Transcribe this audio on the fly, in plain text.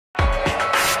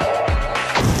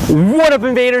What up,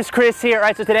 invaders? Chris here.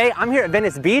 Alright, so today I'm here at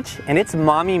Venice Beach and it's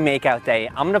mommy makeout day.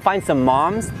 I'm gonna find some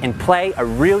moms and play a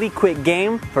really quick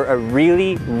game for a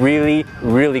really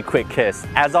quick kiss.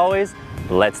 As always,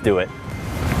 let's do it.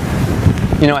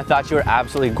 You know, I thought you were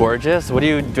absolutely gorgeous. What are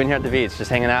you doing here at the beach? Just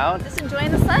hanging out? Just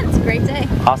enjoying the sun. It's a great day.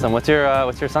 Awesome. What's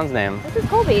your son's name? This is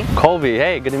Colby. Colby.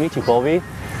 Hey, good to meet you, Colby.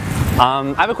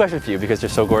 I have a question for you because you're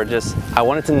so gorgeous. I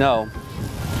wanted to know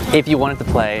if you wanted to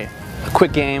play a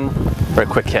quick game or a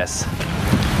quick kiss.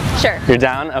 Sure. You're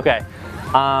down? Okay.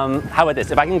 How about this?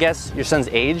 If I can guess your son's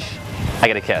age, I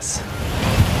get a kiss.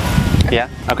 Okay. Yeah?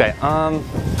 Okay. I'm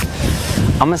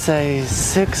gonna say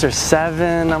 6 or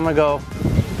 7. I'm gonna go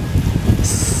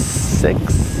 6.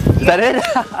 Is that it? You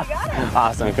got it.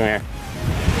 Awesome. Come here.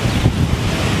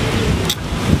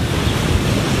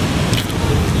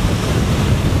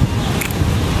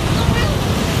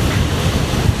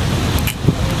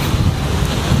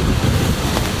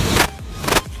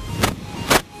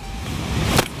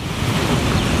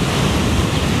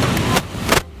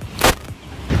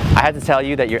 I had to tell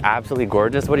you that you're absolutely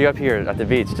gorgeous. What are you up here at the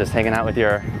beach? Just hanging out with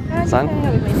your son? Hanging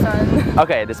out with my son.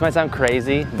 Okay, this might sound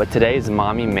crazy, but today is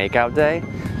mommy makeout day.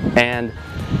 And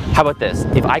how about this?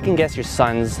 If I can guess your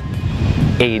son's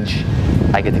age,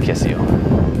 I get to kiss you.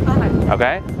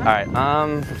 Okay? All right.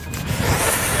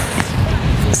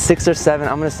 6 or 7.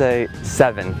 I'm gonna say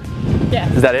 7. Yeah.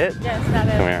 Is that it? Yes, that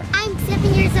is. Come here. I'm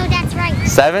 7 years old, that's right.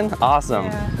 7? Awesome.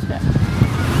 Yeah.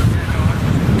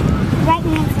 Right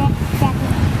hand, 7.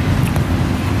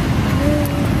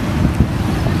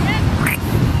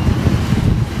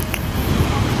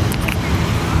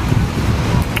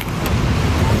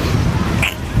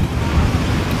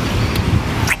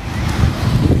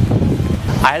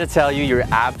 I had to tell you, you're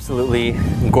absolutely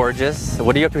gorgeous.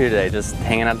 What are you up to here today? Just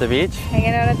hanging out at the beach?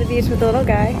 Hanging out at the beach with the little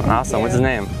guy. Awesome. What's his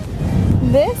name?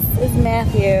 This is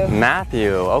Matthew.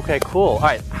 Matthew. Okay, cool. All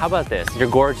right, how about this? You're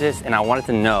gorgeous, and I wanted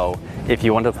to know if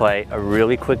you want to play a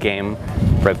really quick game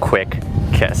for a quick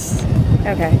kiss.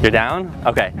 Okay. You're down?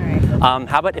 Okay. All right.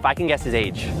 How about if I can guess his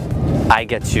age, I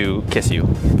get to kiss you.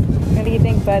 What do you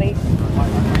think, buddy?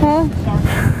 Huh?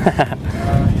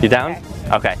 You down?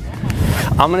 Okay.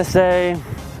 I'm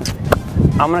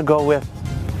gonna go with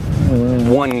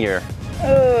 1 year.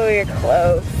 Oh, you're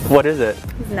close. What is it?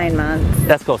 He's 9 months.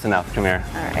 That's close enough. Come here.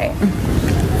 All right.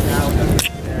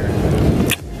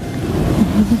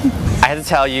 I had to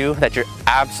tell you that you're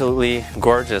absolutely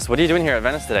gorgeous. What are you doing here at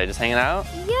Venice today? Just hanging out?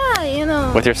 Yeah, you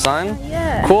know. With your son?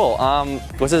 Yeah. Cool.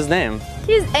 What's his name?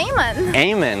 He's Eamon.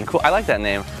 Eamon. Cool. I like that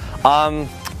name.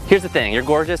 Here's the thing. You're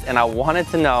gorgeous, and I wanted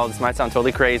to know, this might sound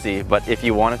totally crazy, but if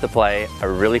you wanted to play a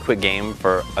really quick game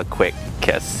for a quick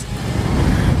kiss.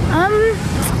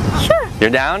 Sure. You're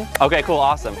down? Okay, cool.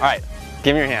 Awesome. All right.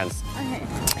 Give me your hands. Okay.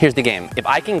 Here's the game. If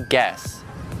I can guess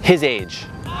his age,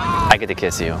 I get to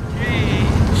kiss you.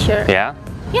 Sure. Yeah?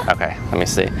 Yeah. Okay, let me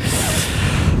see.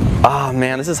 Oh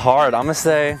man, this is hard. I'm gonna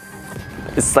say,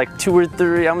 it's like 2 or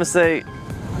 3. I'm gonna say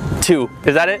 2.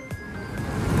 Is that it?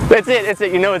 It's it, it's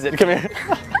it. You know it's it. Come here.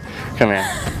 Come here.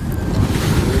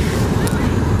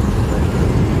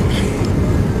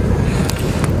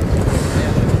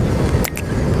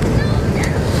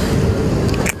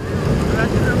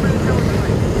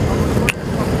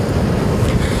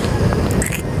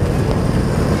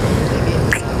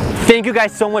 Thank you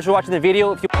guys so much for watching the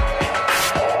video. If you